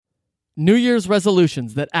New Year's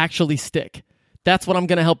resolutions that actually stick. That's what I'm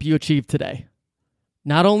going to help you achieve today.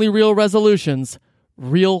 Not only real resolutions,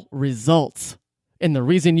 real results. And the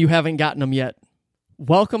reason you haven't gotten them yet.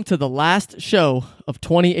 Welcome to the last show of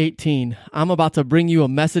 2018. I'm about to bring you a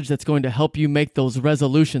message that's going to help you make those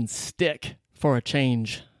resolutions stick for a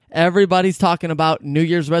change. Everybody's talking about New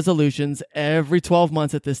Year's resolutions every 12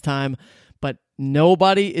 months at this time, but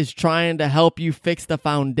nobody is trying to help you fix the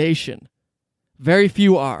foundation. Very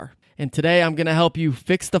few are. And today I'm going to help you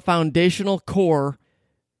fix the foundational core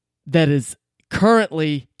that is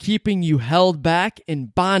currently keeping you held back in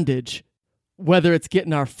bondage, whether it's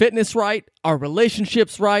getting our fitness right, our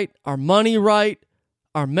relationships right, our money right,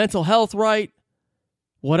 our mental health right,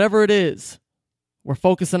 whatever it is, we're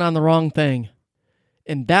focusing on the wrong thing.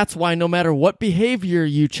 And that's why no matter what behavior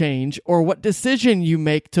you change or what decision you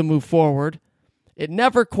make to move forward, it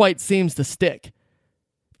never quite seems to stick.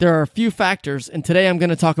 There are a few factors, and today I'm going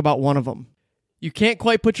to talk about one of them. You can't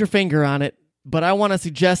quite put your finger on it, but I want to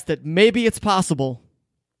suggest that maybe it's possible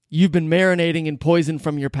you've been marinating in poison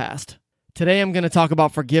from your past. Today I'm going to talk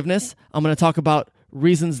about forgiveness. I'm going to talk about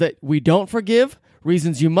reasons that we don't forgive,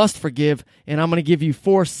 reasons you must forgive, and I'm going to give you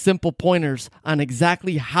 4 simple pointers on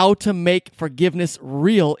exactly how to make forgiveness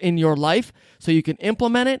real in your life so you can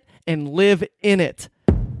implement it and live in it.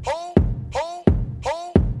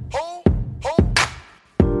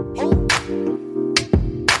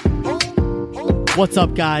 What's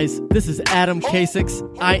up, guys? This is Adam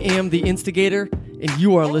Kasich. I am the Instigator, and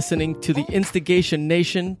you are listening to the Instigation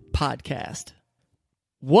Nation podcast.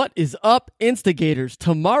 What is up, Instigators?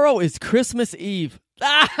 Tomorrow is Christmas Eve.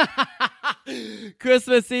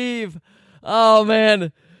 Christmas Eve. Oh,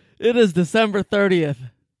 man. It is December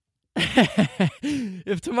 30th.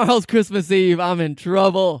 If tomorrow's Christmas Eve, I'm in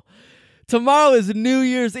trouble. Tomorrow is New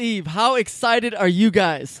Year's Eve. How excited are you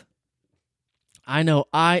guys? I know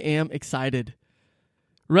I am excited.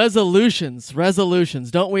 Resolutions.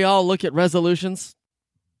 Don't we all look at resolutions?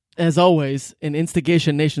 As always, in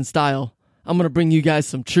Instigation Nation style, I'm going to bring you guys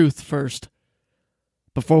some truth first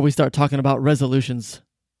before we start talking about resolutions.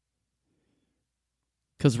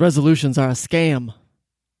 Because resolutions are a scam.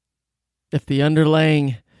 If the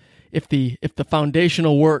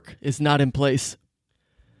foundational work is not in place.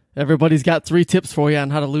 Everybody's got 3 tips for you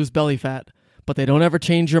on how to lose belly fat, but they don't ever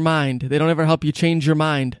change your mind. They don't ever help you change your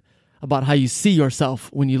mind about how you see yourself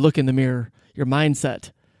when you look in the mirror, your mindset.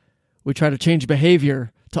 We try to change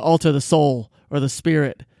behavior to alter the soul or the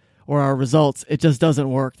spirit or our results. It just doesn't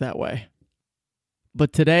work that way.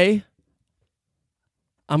 But today,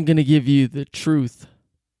 I'm going to give you the truth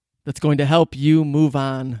that's going to help you move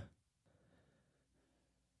on.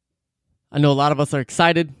 I know a lot of us are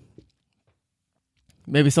excited.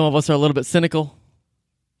 Maybe some of us are a little bit cynical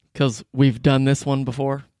because we've done this one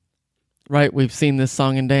before. Right? We've seen this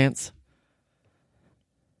song and dance.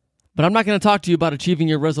 But I'm not going to talk to you about achieving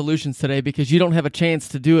your resolutions today because you don't have a chance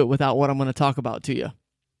to do it without what I'm going to talk about to you.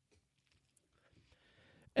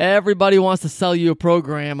 Everybody wants to sell you a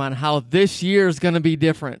program on how this year is going to be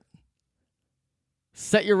different.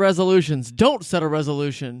 Set your resolutions. Don't set a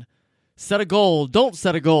resolution. Set a goal. Don't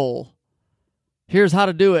set a goal. Here's how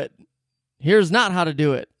to do it. Here's not how to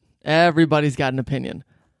do it. Everybody's got an opinion,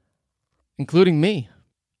 including me.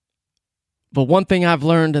 But one thing I've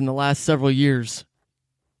learned in the last several years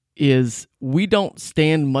is we don't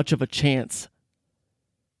stand much of a chance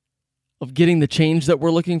of getting the change that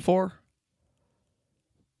we're looking for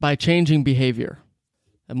by changing behavior.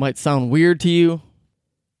 It might sound weird to you,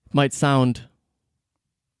 might sound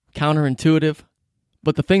counterintuitive,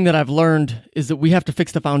 but the thing that I've learned is that we have to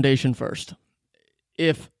fix the foundation first.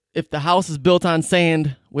 If the house is built on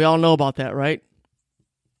sand, we all know about that, right?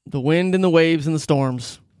 The wind and the waves and the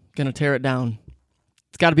storms going to tear it down.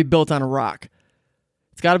 It's got to be built on a rock.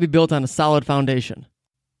 It's got to be built on a solid foundation.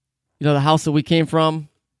 You know, the house that we came from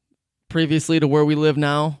previously to where we live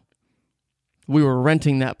now, we were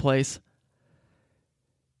renting that place.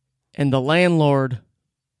 And the landlord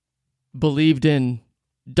believed in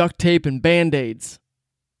duct tape and Band-Aids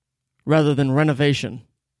rather than renovation.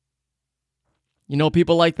 You know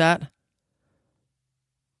people like that?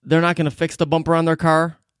 They're not going to fix the bumper on their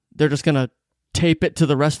car. They're just going to tape it to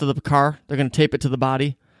the rest of the car. They're going to tape it to the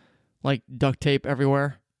body, like duct tape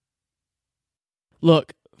everywhere.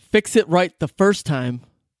 Look, fix it right the first time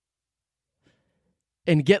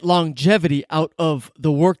and get longevity out of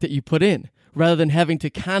the work that you put in, rather than having to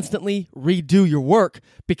constantly redo your work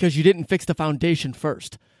because you didn't fix the foundation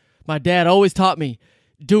first. My dad always taught me,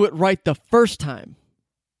 do it right the first time.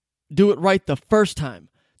 Do it right the first time.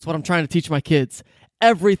 That's what I'm trying to teach my kids.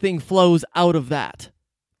 Everything flows out of that.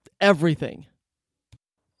 Everything.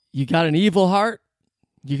 You got an evil heart,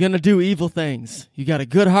 You're going to do evil things. You got a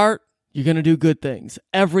good heart, you're going to do good things.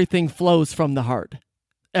 Everything flows from the heart.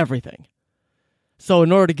 Everything. So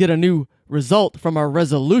in order to get a new result from our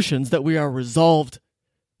resolutions that we are resolved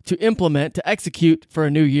to implement, to execute for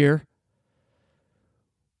a new year,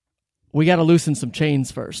 we got to loosen some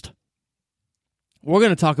chains first. We're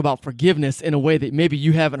going to talk about forgiveness in a way that maybe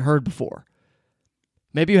you haven't heard before.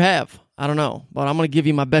 Maybe you have. I don't know. But I'm going to give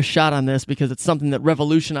you my best shot on this because it's something that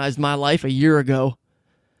revolutionized my life a year ago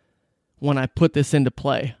when I put this into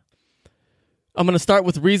play. I'm going to start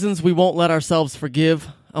with reasons we won't let ourselves forgive.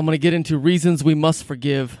 I'm going to get into reasons we must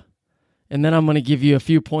forgive. And then I'm going to give you a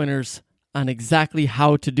few pointers on exactly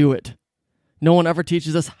how to do it. No one ever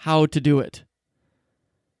teaches us how to do it.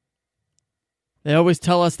 They always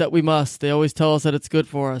tell us that we must. They always tell us that it's good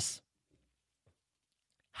for us.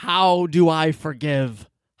 How do I forgive?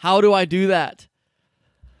 How do I do that?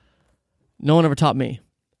 No one ever taught me.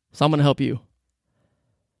 So I'm going to help you.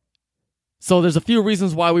 So there's a few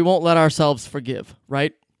reasons why we won't let ourselves forgive,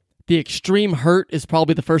 right? The extreme hurt is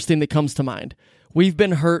probably the first thing that comes to mind. We've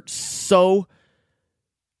been hurt so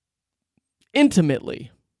intimately,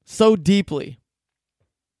 so deeply.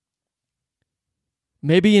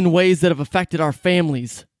 Maybe in ways that have affected our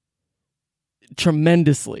families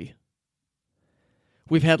tremendously.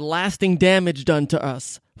 We've had lasting damage done to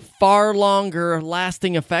us, far longer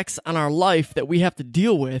lasting effects on our life that we have to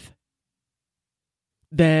deal with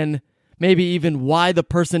than maybe even why the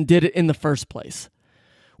person did it in the first place.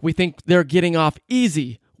 We think they're getting off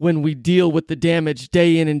easy when we deal with the damage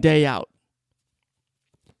day in and day out.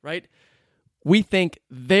 Right? We think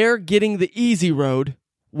they're getting the easy road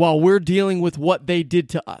while we're dealing with what they did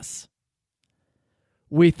to us.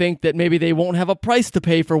 We think that maybe they won't have a price to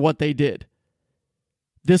pay for what they did.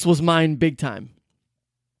 This was mine big time.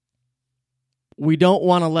 We don't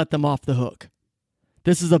want to let them off the hook.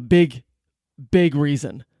 This is a big, big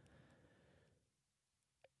reason.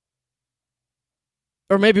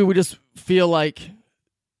 Or maybe we just feel like,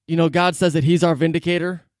 God says that he's our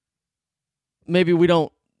vindicator. Maybe we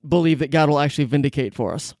don't believe that God will actually vindicate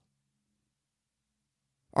for us.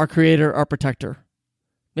 Our creator, our protector.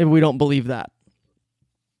 Maybe we don't believe that.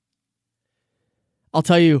 I'll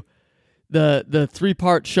tell you, the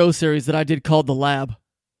 3-part show series that I did called The Lab,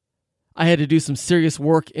 I had to do some serious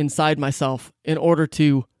work inside myself in order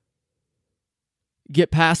to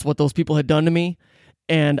get past what those people had done to me.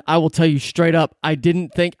 And I will tell you straight up,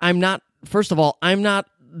 I'm not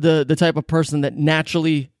the type of person that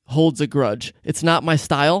naturally holds a grudge. It's not my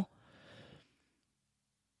style.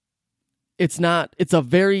 It's a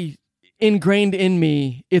very ingrained in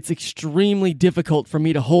me. It's extremely difficult for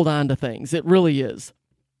me to hold on to things. It really is.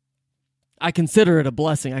 I consider it a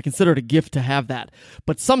blessing. I consider it a gift to have that.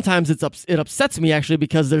 But sometimes it upsets me actually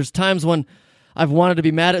because there's times when I've wanted to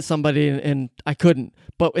be mad at somebody and I couldn't.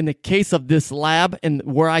 But in the case of this lab and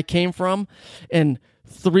where I came from and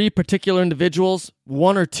 3 particular individuals,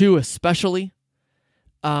 1 or 2 especially,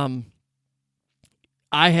 I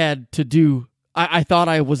thought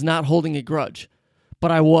I was not holding a grudge, but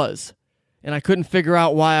I was. And I couldn't figure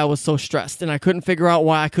out why I was so stressed. And I couldn't figure out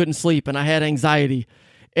why I couldn't sleep. And I had anxiety.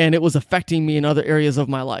 And it was affecting me in other areas of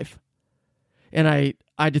my life. And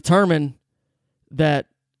I determined that,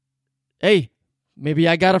 hey, maybe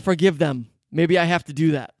I got to forgive them. Maybe I have to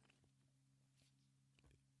do that.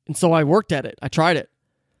 And so I worked at it. I tried it.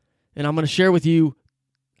 And I'm going to share with you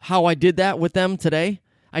how I did that with them today.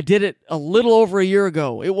 I did it a little over a year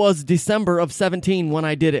ago. It was December of 2017 when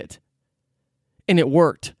I did it. And it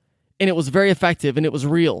worked. And it was very effective and it was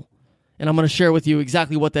real. And I'm going to share with you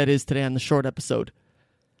exactly what that is today on the short episode.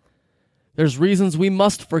 There's reasons we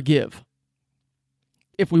must forgive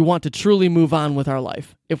if we want to truly move on with our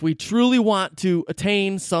life. If we truly want to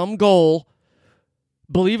attain some goal,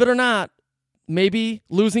 believe it or not, maybe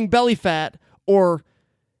losing belly fat or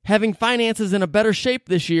having finances in a better shape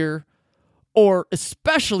this year, or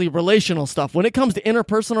especially relational stuff. When it comes to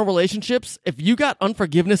interpersonal relationships, if you got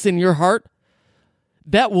unforgiveness in your heart,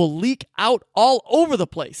 that will leak out all over the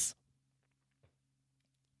place.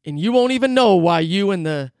 And you won't even know why you and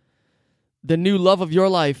the new love of your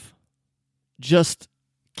life just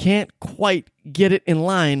can't quite get it in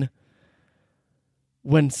line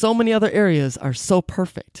when so many other areas are so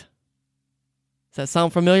perfect. Does that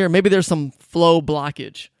sound familiar? Maybe there's some flow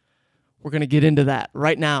blockage. We're going to get into that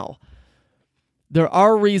right now. There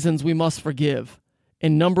are reasons we must forgive.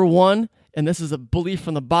 And number 1, and this is a belief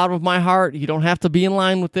from the bottom of my heart, you don't have to be in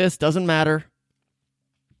line with this, doesn't matter.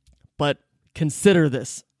 But consider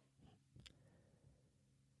this.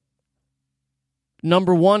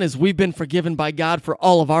 Number 1 is we've been forgiven by God for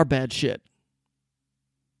all of our bad shit.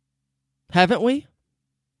 Haven't we?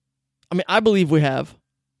 I mean, I believe we have.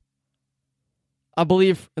 I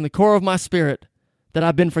believe in the core of my spirit that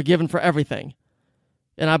I've been forgiven for everything.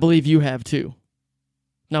 And I believe you have too.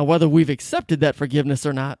 Now, whether we've accepted that forgiveness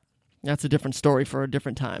or not, that's a different story for a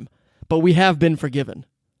different time. But we have been forgiven.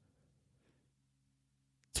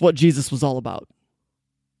 It's what Jesus was all about.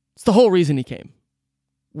 It's the whole reason he came.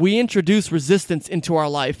 We introduce resistance into our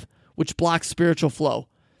life, which blocks spiritual flow.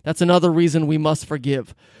 That's another reason we must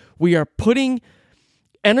forgive. We are putting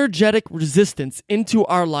energetic resistance into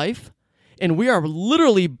our life, and we are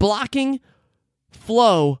literally blocking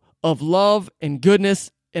flow of love and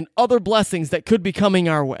goodness and other blessings that could be coming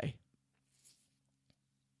our way.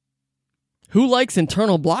 Who likes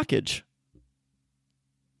internal blockage?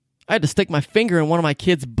 I had to stick my finger in one of my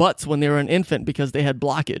kids' butts when they were an infant because they had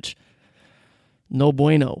blockage. No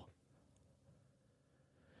bueno.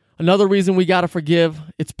 Another reason we got to forgive,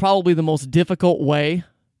 it's probably the most difficult way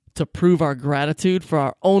to prove our gratitude for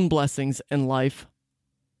our own blessings in life.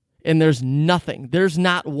 And there's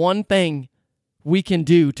not one thing we can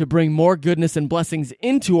do to bring more goodness and blessings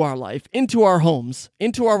into our life, into our homes,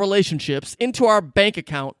 into our relationships, into our bank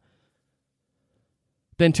account,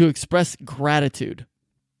 than to express gratitude.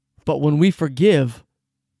 But when we forgive,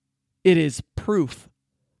 it is proof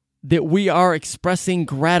that we are expressing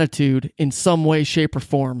gratitude in some way, shape, or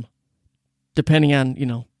form, depending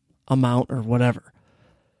on, amount or whatever.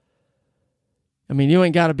 I mean, you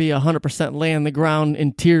ain't got to be 100% lay on the ground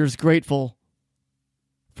in tears grateful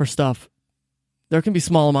for stuff. There can be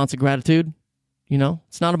small amounts of gratitude.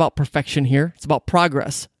 It's not about perfection here. It's about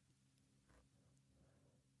progress.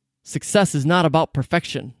 Success is not about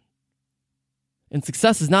perfection. And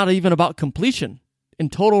success is not even about completion. In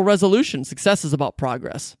total resolution, success is about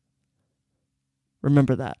progress.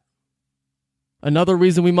 Remember that. Another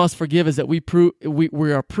reason we must forgive is that we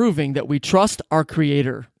are proving that we trust our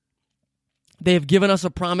Creator. They have given us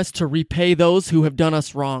a promise to repay those who have done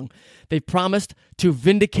us wrong. They've promised to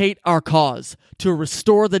vindicate our cause, to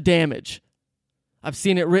restore the damage. I've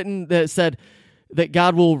seen it written that said that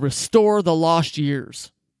God will restore the lost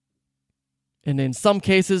years. And in some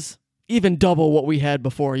cases, even double what we had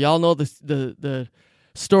before. Y'all know the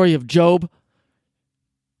story of Job.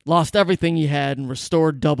 Lost everything he had and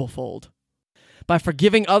restored doublefold. By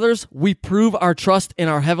forgiving others, we prove our trust in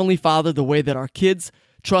our Heavenly Father the way that our kids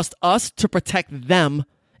trust us to protect them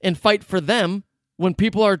and fight for them when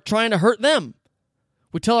people are trying to hurt them.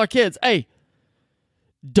 We tell our kids, hey,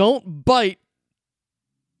 don't bite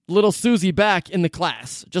little Susie back in the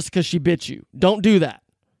class just because she bit you. Don't do that.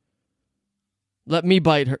 Let me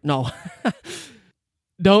bite her. No.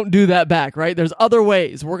 Don't do that back, right? There's other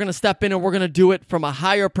ways. We're going to step in and we're going to do it from a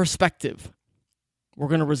higher perspective. We're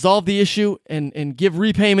going to resolve the issue and give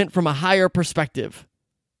repayment from a higher perspective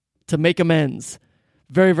to make amends.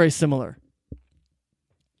 Very, very similar.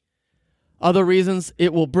 Other reasons,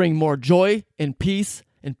 it will bring more joy and peace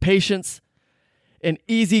and patience and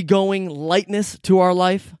easygoing lightness to our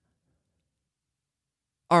life.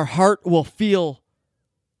 Our heart will feel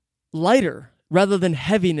lighter rather than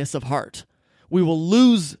heaviness of heart. We will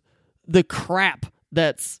lose the crap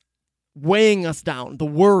that's weighing us down, the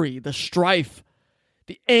worry, the strife,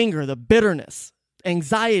 the anger, the bitterness,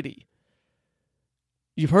 anxiety.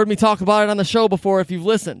 You've heard me talk about it on the show before if you've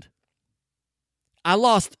listened. I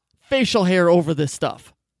lost facial hair over this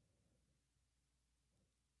stuff.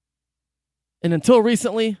 And until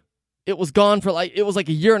recently, it was gone for it was like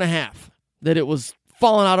a year and a half that it was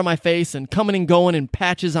falling out of my face and coming and going in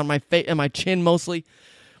patches on my face and my chin mostly.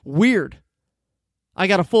 Weird. I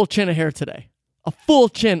got a full chin of hair today. A full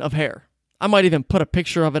chin of hair. I might even put a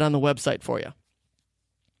picture of it on the website for you.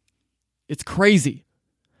 It's crazy.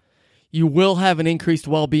 You will have an increased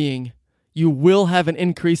well-being. You will have an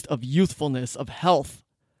increase of youthfulness, of health,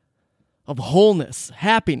 of wholeness,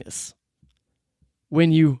 happiness,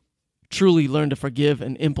 when you truly learn to forgive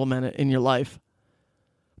and implement it in your life.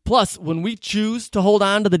 Plus, when we choose to hold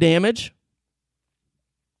on to the damage,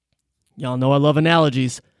 y'all know I love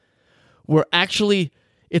analogies. We're actually,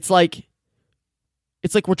 it's like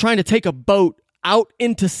we're trying to take a boat out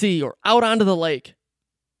into sea or out onto the lake.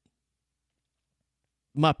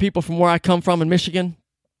 My people from where I come from in Michigan,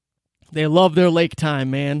 they love their lake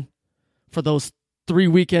time, man, for those 3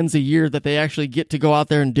 weekends a year that they actually get to go out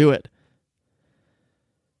there and do it.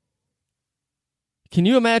 Can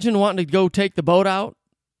you imagine wanting to go take the boat out,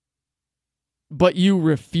 but you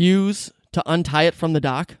refuse to untie it from the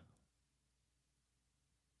dock?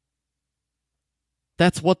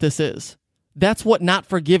 That's what this is. That's what not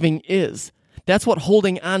forgiving is. That's what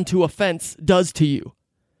holding on to offense does to you.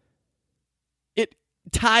 It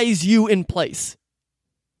ties you in place.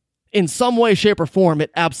 In some way, shape, or form,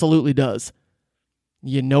 it absolutely does.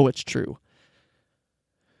 You know it's true.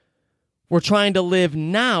 We're trying to live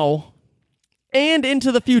now and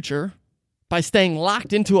into the future by staying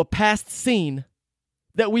locked into a past scene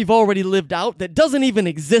that we've already lived out that doesn't even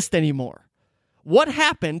exist anymore. What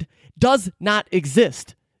happened does not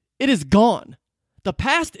exist. It is gone. The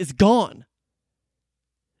past is gone.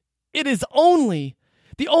 It is the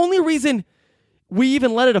only reason we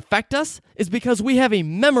even let it affect us is because we have a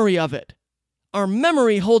memory of it. Our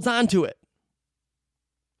memory holds on to it.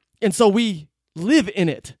 And so we live in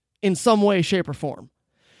it in some way, shape, or form.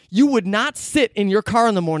 You would not sit in your car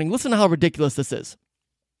in the morning. Listen to how ridiculous this is.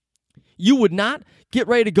 You would not get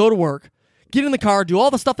ready to go to work, get in the car, do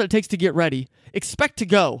all the stuff that it takes to get ready, expect to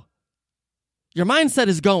go. Your mindset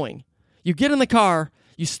is going. You get in the car,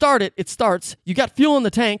 you start it, it starts, you got fuel in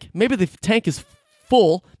the tank, maybe the tank is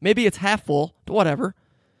full, maybe it's half full, whatever.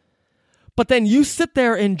 But then you sit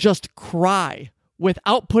there and just cry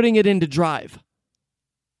without putting it into drive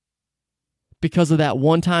because of that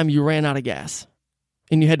one time you ran out of gas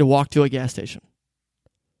and you had to walk to a gas station.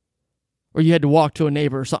 Or you had to walk to a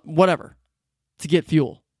neighbor or something, whatever, to get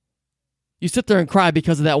fuel. You sit there and cry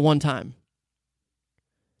because of that one time.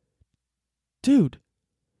 Dude,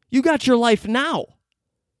 you got your life now.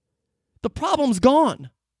 The problem's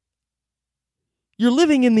gone. You're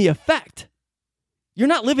living in the effect. You're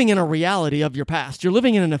not living in a reality of your past. You're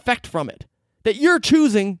living in an effect from it that you're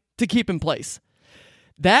choosing to keep in place.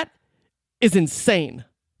 That is insane.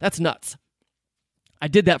 That's nuts. I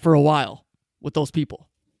did that for a while with those people.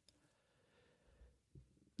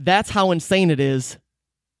 That's how insane it is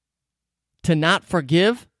to not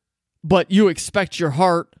forgive, but you expect your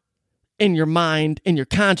heart and your mind and your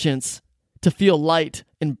conscience to feel light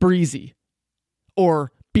and breezy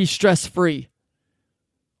or be stress-free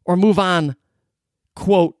or move on,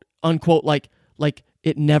 quote, unquote, like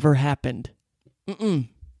it never happened.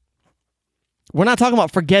 We're not talking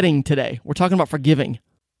about forgetting today. We're talking about forgiving.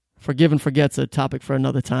 Forgive and forget's a topic for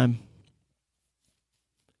another time.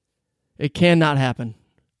 It cannot happen.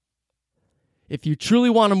 If you truly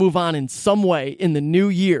want to move on in some way in the new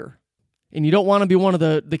year, and you don't want to be one of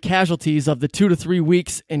the casualties of the 2 to 3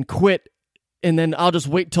 weeks and quit, and then I'll just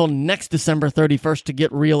wait till next December 31st to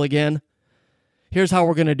get real again, here's how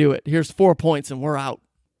we're going to do it. Here's 4 points and we're out.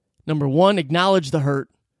 Number 1, acknowledge the hurt.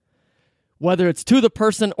 Whether it's to the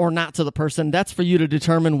person or not to the person, that's for you to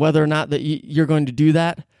determine whether or not that you're going to do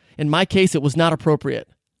that. In my case, it was not appropriate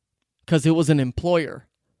because it was an employer.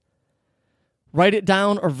 Write it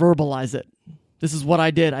down or verbalize it. This is what I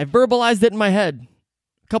did. I verbalized it in my head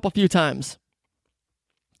a few times.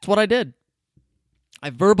 That's what I did. I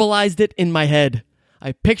verbalized it in my head.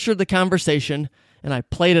 I pictured the conversation and I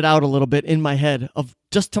played it out a little bit in my head of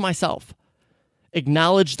just to myself.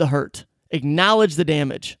 Acknowledge the hurt. Acknowledge the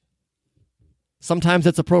damage. Sometimes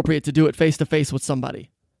it's appropriate to do it face to face with somebody.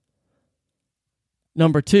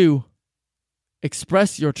 Number 2,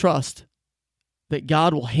 express your trust that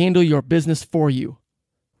God will handle your business for you,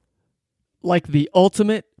 like the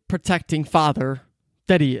ultimate protecting father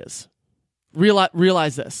that he is.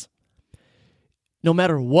 Realize this. No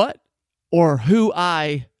matter what or who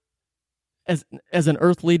I, as an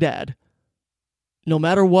earthly dad, no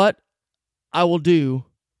matter what I will do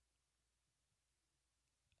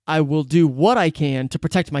what I can to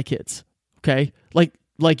protect my kids, okay?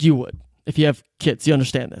 Like you would. If you have kids, you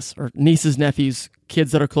understand this. Or nieces, nephews,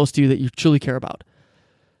 kids that are close to you that you truly care about.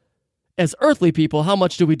 As earthly people, how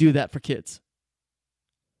much do we do that for kids?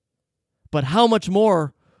 But how much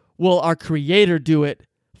more will our Creator do it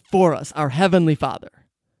for us, our Heavenly Father?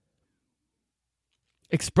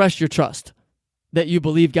 Express your trust that you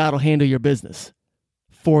believe God will handle your business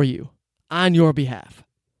for you, on your behalf.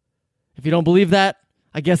 If you don't believe that,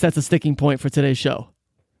 I guess that's a sticking point for today's show.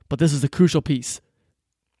 But this is a crucial piece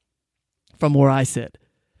from where I sit.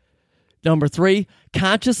 Number 3,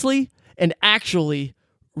 consciously and actually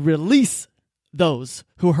release those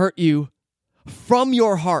who hurt you from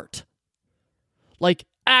your heart. Like,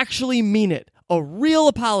 actually mean it. A real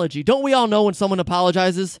apology. Don't we all know when someone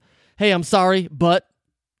apologizes? Hey, I'm sorry, but,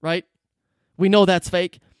 right? We know that's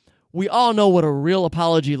fake. We all know what a real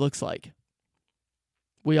apology looks like.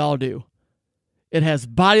 We all do. It has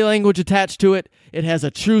body language attached to it. It has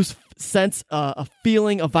a true sense, a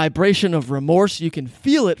feeling, a vibration of remorse. You can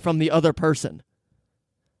feel it from the other person.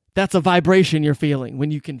 That's a vibration you're feeling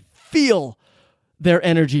when you can feel their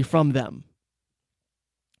energy from them.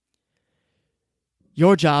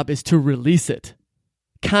 Your job is to release it.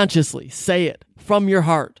 Consciously say it from your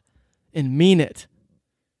heart and mean it.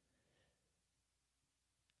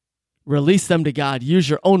 Release them to God. Use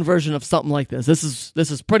your own version of something like this. This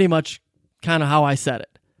is pretty much kind of how I said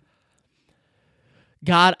it.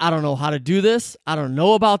 God, I don't know how to do this. I don't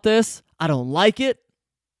know about this. I don't like it.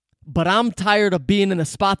 but I'm tired of being in the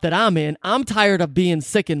spot that I'm in. I'm tired of being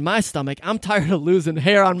sick in my stomach. I'm tired of losing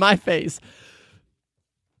hair on my face.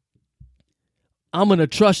 I'm going to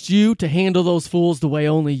trust you to handle those fools the way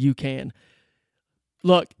only you can.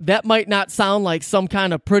 Look, that might not sound like some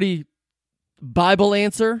kind of pretty Bible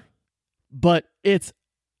answer, but it's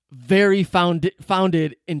very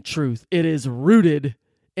founded in truth. It is rooted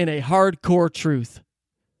in a hardcore truth.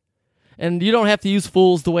 And you don't have to use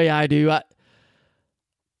fools the way I do.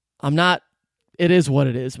 I'm not, it is what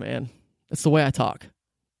it is, man. That's the way I talk.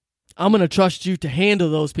 I'm going to trust you to handle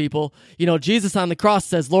those people. You know, Jesus on the cross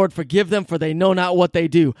says, Lord, forgive them for they know not what they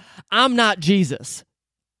do. I'm not Jesus.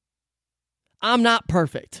 I'm not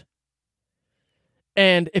perfect.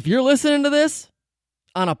 And if you're listening to this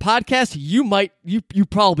on a podcast, you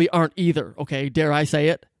probably aren't either. Okay, dare I say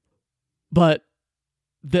it? But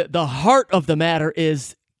the heart of the matter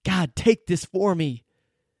is, God, take this for me.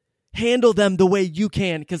 Handle them the way you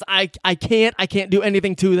can, because I can't do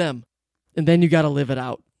anything to them. And then you got to live it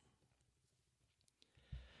out.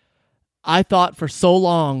 I thought for so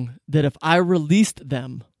long that if I released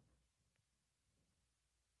them,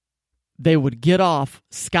 they would get off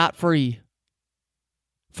scot-free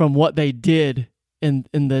from what they did and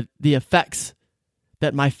the effects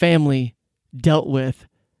that my family dealt with,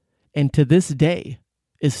 and to this day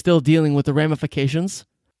is still dealing with the ramifications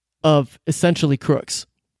of essentially crooks.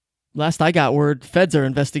 Last I got word, feds are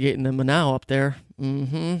investigating them now up there.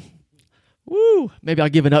 Woo! Maybe I'll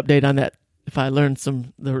give an update on that if I learn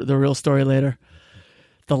the real story later.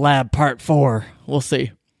 The Lab Part 4. We'll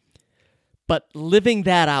see. But living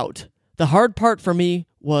that out, the hard part for me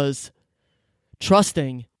was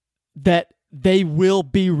trusting that they will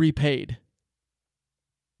be repaid.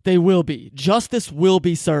 They will be. Justice will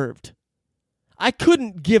be served. I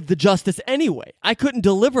couldn't give the justice anyway. I couldn't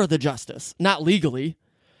deliver the justice, not legally.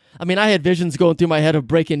 I mean, I had visions going through my head of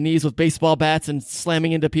breaking knees with baseball bats and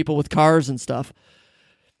slamming into people with cars and stuff.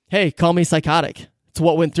 Hey, call me psychotic. It's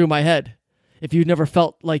what went through my head. If you've never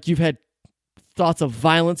felt like you've had thoughts of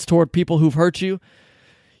violence toward people who've hurt you,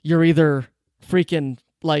 you're either freaking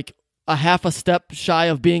like a half a step shy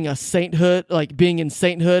of being a sainthood, like being in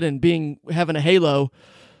sainthood and having a halo,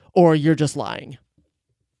 or you're just lying.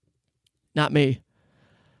 Not me.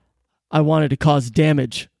 I wanted to cause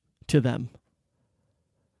damage to them.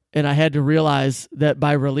 And I had to realize that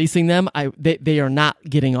by releasing them, they are not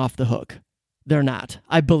getting off the hook. They're not.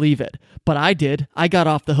 I believe it. But I did. I got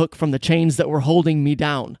off the hook from the chains that were holding me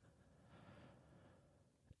down.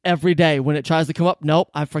 Every day when it tries to come up, nope,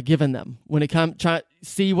 I've forgiven them. When it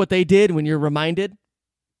see what they did, when you're reminded.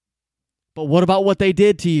 But what about what they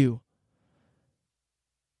did to you?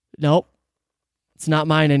 Nope. It's not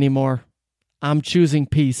mine anymore. I'm choosing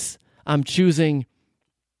peace. I'm choosing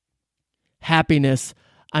happiness.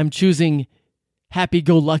 I'm choosing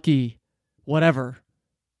happy-go-lucky, whatever.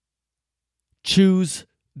 Choose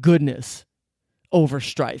goodness over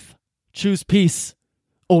strife. Choose peace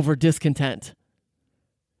over discontent.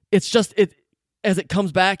 It's just, as it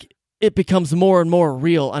comes back, it becomes more and more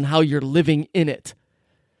real on how you're living in it.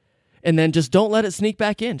 And then just don't let it sneak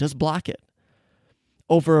back in. Just block it.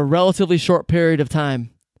 Over a relatively short period of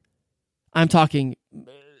time. I'm talking,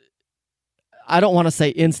 I don't want to say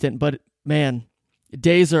instant, but man,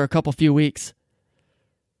 days or a few weeks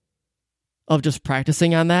of just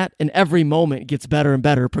practicing on that. And every moment gets better and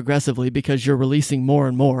better progressively because you're releasing more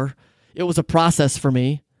and more. It was a process for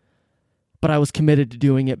me, but I was committed to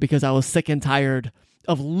doing it because I was sick and tired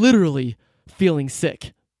of literally feeling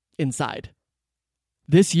sick inside.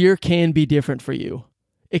 This year can be different for you.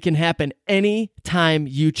 It can happen any time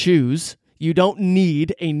you choose. You don't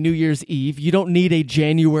need a New Year's Eve. You don't need a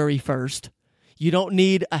January 1st. You don't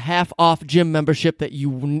need a half-off gym membership that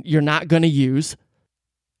you're not going to use.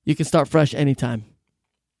 You can start fresh anytime.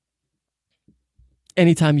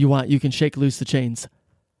 Anytime you want, you can shake loose the chains.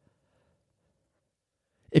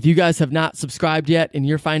 If you guys have not subscribed yet and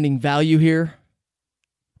you're finding value here,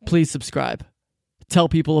 please subscribe. Tell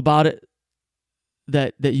people about it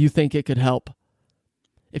that you think it could help.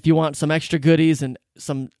 If you want some extra goodies and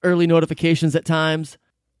some early notifications at times,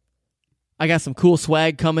 I got some cool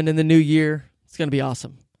swag coming in the new year. It's going to be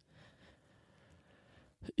awesome.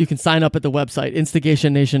 You can sign up at the website,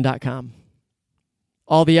 instigationnation.com.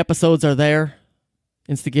 All the episodes are there,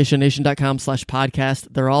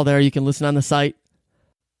 instigationnation.com/podcast. They're all there. You can listen on the site.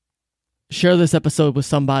 Share this episode with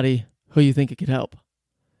somebody who you think it could help.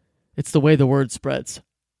 It's the way the word spreads.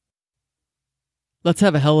 Let's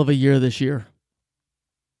have a hell of a year this year.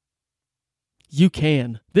 You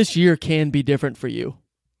can. This year can be different for you.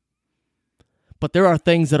 But there are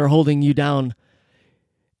things that are holding you down,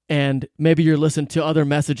 and maybe you're listening to other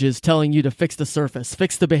messages telling you to fix the surface,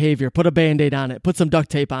 fix the behavior, put a Band-Aid on it, put some duct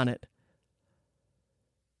tape on it.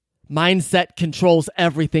 Mindset controls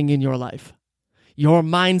everything in your life. Your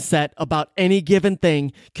mindset about any given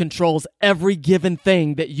thing controls every given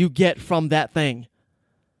thing that you get from that thing.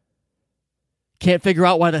 Can't figure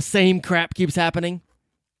out why the same crap keeps happening?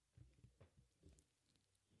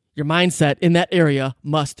 Your mindset in that area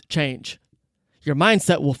must change. Your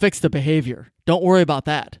mindset will fix the behavior. Don't worry about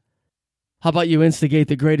that. How about you instigate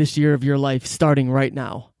the greatest year of your life starting right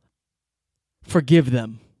now? Forgive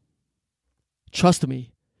them. Trust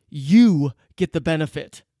me, you get the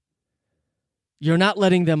benefit. You're not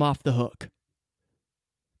letting them off the hook.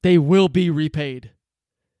 They will be repaid.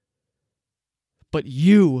 But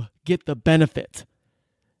you get the benefit.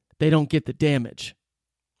 They don't get the damage.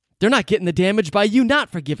 They're not getting the damage by you not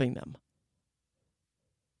forgiving them.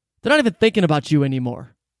 They're not even thinking about you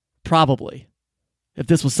anymore. Probably. If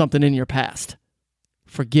this was something in your past.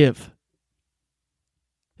 Forgive.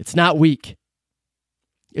 It's not weak.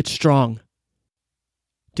 It's strong.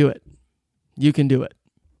 Do it. You can do it.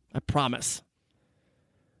 I promise.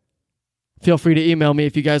 Feel free to email me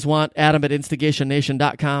if you guys want.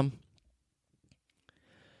 Adam@instigationnation.com.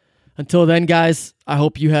 Until then, guys, I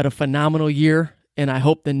hope you had a phenomenal year, and I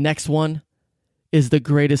hope the next one is the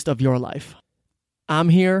greatest of your life. I'm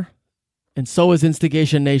here, and so is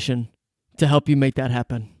Instigation Nation, to help you make that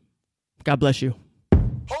happen. God bless you.